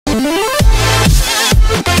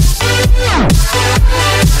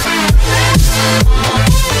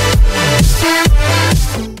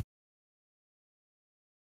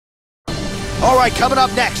All right, coming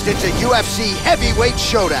up next, it's a UFC heavyweight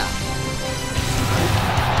showdown.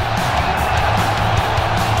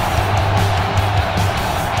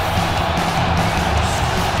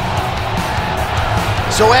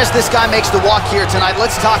 So as this guy makes the walk here tonight,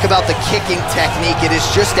 let's talk about the kicking technique. It is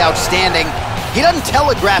just outstanding. He doesn't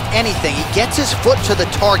telegraph anything. He gets his foot to the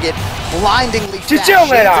target blindingly fast.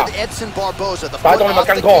 Edson Barboza, the foot off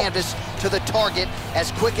the canvas to the target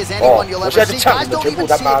as quick as anyone you'll ever see. Guys don't even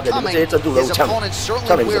see it coming. His opponent's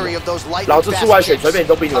certainly weary of those light and fast kicks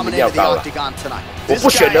coming into the octagon tonight. This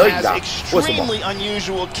guy has extremely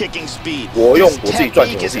unusual kicking speed. His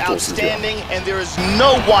technique is outstanding, and there is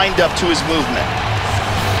no wind-up to his movement.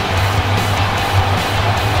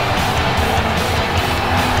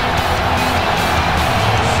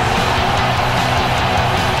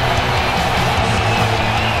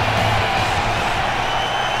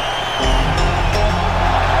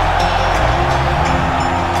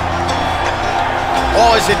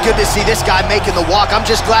 Oh, is it good to see this guy making the walk. I'm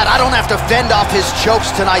just glad I don't have to fend off his chokes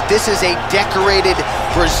tonight. This is a decorated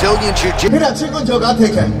Brazilian Jiu-Jitsu.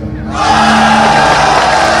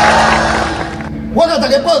我甲大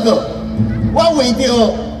家报告，我为着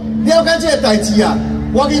了解这个代志啊，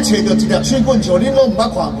我去找到一粒曲棍球，恁拢唔捌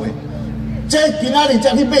看过。这今仔日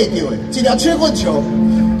才去买到的，一粒曲棍球，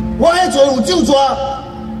我迄阵有酒抓，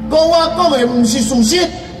讲我讲的唔是事实，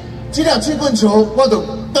这粒曲棍球我就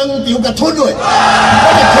当场甲吞落，我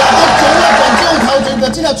就摕到将我观众头前，甲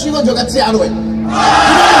这粒曲棍球甲吃落。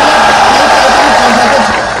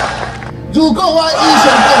如果我以上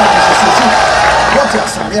讲的是事实，我吃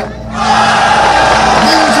3粒。 名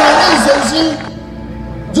传你先生，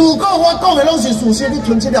如果我讲的拢是事实，你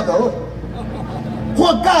吞7粒就好。看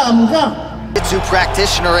敢唔敢？ Jiu-Jitsu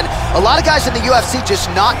practitioner, and a lot of guys in the UFC just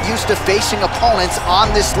not used to facing opponents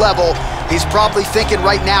on this level. He's probably thinking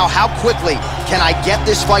right now, how quickly can I get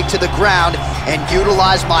this fight to the ground and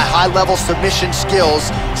utilize my high-level submission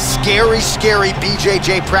skills? Scary, scary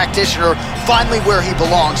BJJ practitioner, finally where he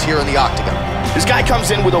belongs here in the octagon. This guy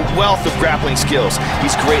comes in with a wealth of grappling skills.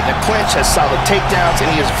 He's great in the clinch, has solid takedowns, and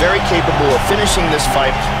he is very capable of finishing this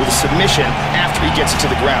fight with a submission after he gets it to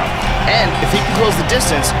the ground. And if he can close the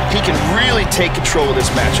distance, he can really take control of this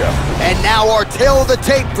matchup. And now our tail of the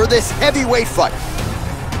tape for this heavyweight fight.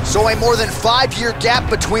 So a more than 5-year gap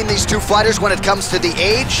between these two fighters when it comes to the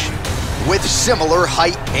age, with similar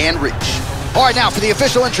height and reach. All right, now for the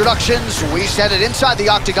official introductions, we send it inside the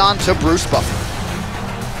octagon to Bruce Buffer.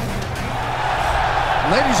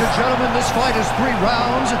 Ladies and gentlemen, this fight is 3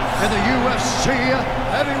 rounds in the UFC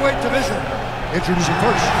heavyweight division. Introducing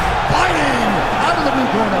first, fighting out of the blue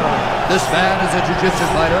corner. This man is a jiu-jitsu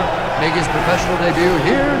fighter, making his professional debut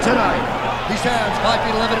here tonight. He stands 5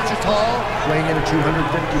 feet 11 inches tall, weighing in at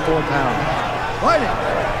 254 pounds. Fighting out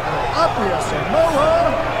of Apia,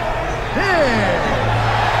 Samoa, here.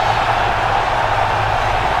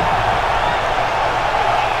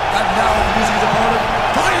 And now introducing his opponent,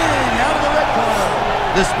 fighting out of the red corner.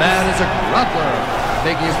 This man is a grappler,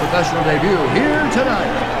 making his professional debut here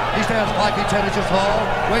tonight. He stands 5 feet 10 inches tall,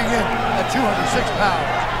 weighing in at 206 pounds.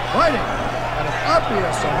 Fighting out of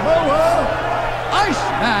Apia, Samoa,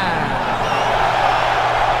 Iceman.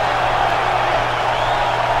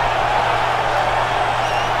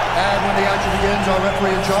 And when the action begins, our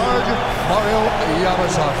referee in charge, Mario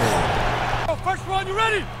Yamasaki. First one, you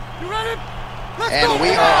ready? You ready? Let's and go,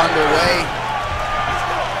 we are underway.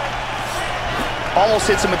 Almost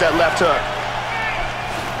hits him with that left hook.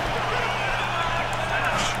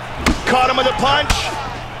 Caught him with a punch.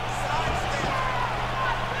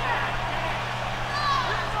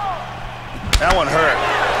 That one hurt.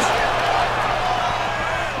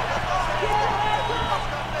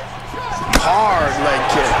 Hard leg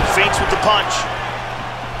kick. Feints with the punch.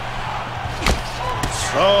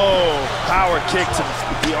 Oh, power kick to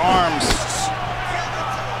the arms.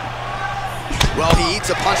 Well, he eats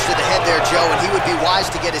a punch to the head there, Joe, and he would be wise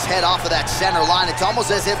to get his head off of that center line. It's almost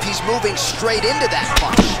as if he's moving straight into that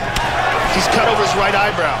punch. He's cut over his right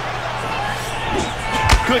eyebrow.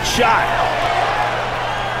 Good shot.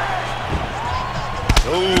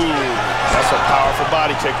 Ooh, that's a powerful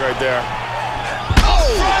body kick right there. Oh!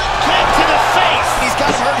 Kick to the face. He's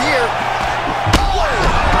got hurt here.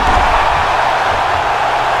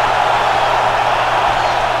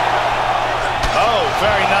 Oh,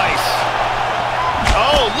 very nice.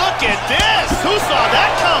 Oh, look at this! Who saw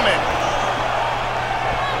that coming?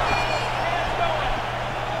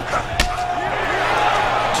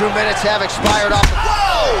 Two minutes have expired off.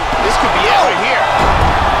 Whoa! This could be it right here.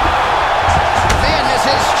 Man has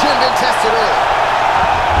his chin been tested early.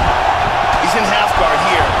 He's in half guard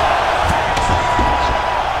here.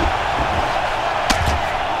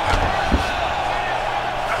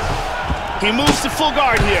 He moves to full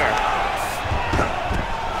guard here.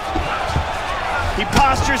 He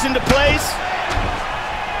postures into place.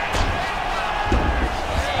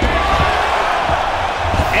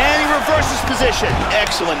 And he reverses position.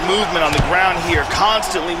 Excellent movement on the ground here.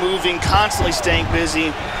 Constantly moving, constantly staying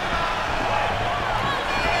busy.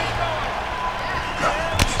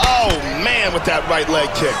 Oh, man, with that right leg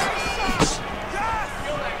kick.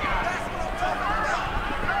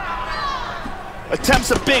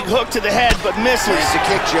 Attempts a big hook to the head, but misses. Here's the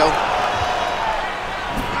kick, Joe.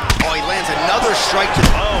 Oh, he lands another strike to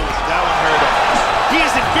the... Oh, that one hurt him. He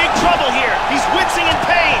is in big trouble here. He's wincing in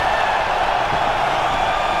pain.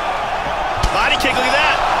 Body kick, look at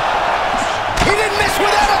that. He didn't miss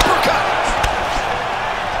with that uppercut.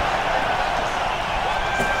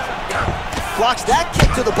 Blocks that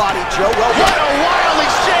kick to the body, Joe. Well done. What a wild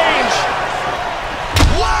exchange.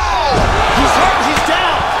 Wow! He's hurt, he's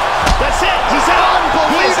down. That's it, he's out.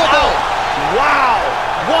 He is out. Wow,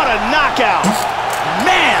 what a knockout.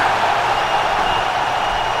 Man.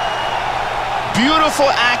 Beautiful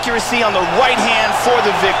accuracy on the right hand for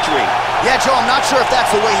the victory. Yeah, Joe, I'm not sure if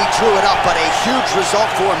that's the way he drew it up, but a huge result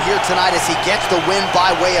for him here tonight as he gets the win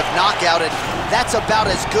by way of knockout. And that's about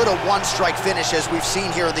as good a one-strike finish as we've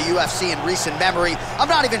seen here in the UFC in recent memory. I'm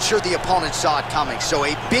not even sure the opponent saw it coming, so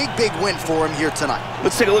a big, big win for him here tonight.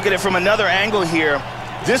 Let's take a look at it from another angle here.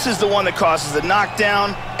 This is the one that causes the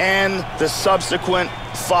knockdown and the subsequent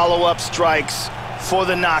follow-up strikes for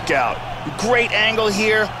the knockout. Great angle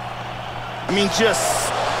here. I mean, just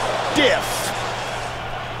stiff.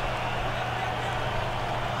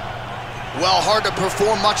 Well, hard to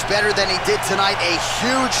perform much better than he did tonight. A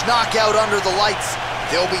huge knockout under the lights.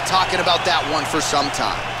 They'll be talking about that one for some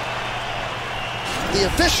time. The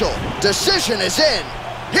official decision is in.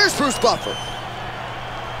 Here's Bruce Buffer.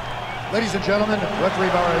 Ladies and gentlemen,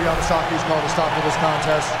 referee Mario Yamasaki has called a stop to this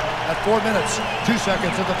contest at 4 minutes, 2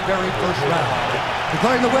 seconds of the very first round,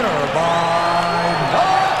 declaring the winner by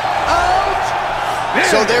knockout.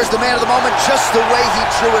 So there's the man of the moment, just the way he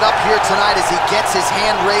drew it up here tonight as he gets his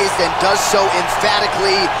hand raised and does so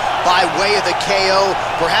emphatically by way of the KO.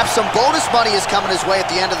 Perhaps some bonus money is coming his way at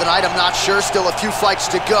the end of the night. I'm not sure, still a few fights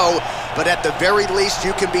to go, but at the very least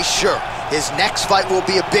you can be sure his next fight will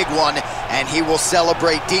be a big one, and he will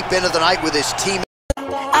celebrate deep into the night with his team.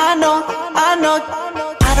 I know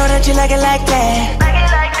that you like it like that.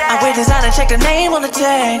 I wear designer, check the name on the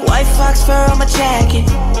tag. White fox fur on my jacket.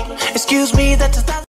 Excuse me, that's a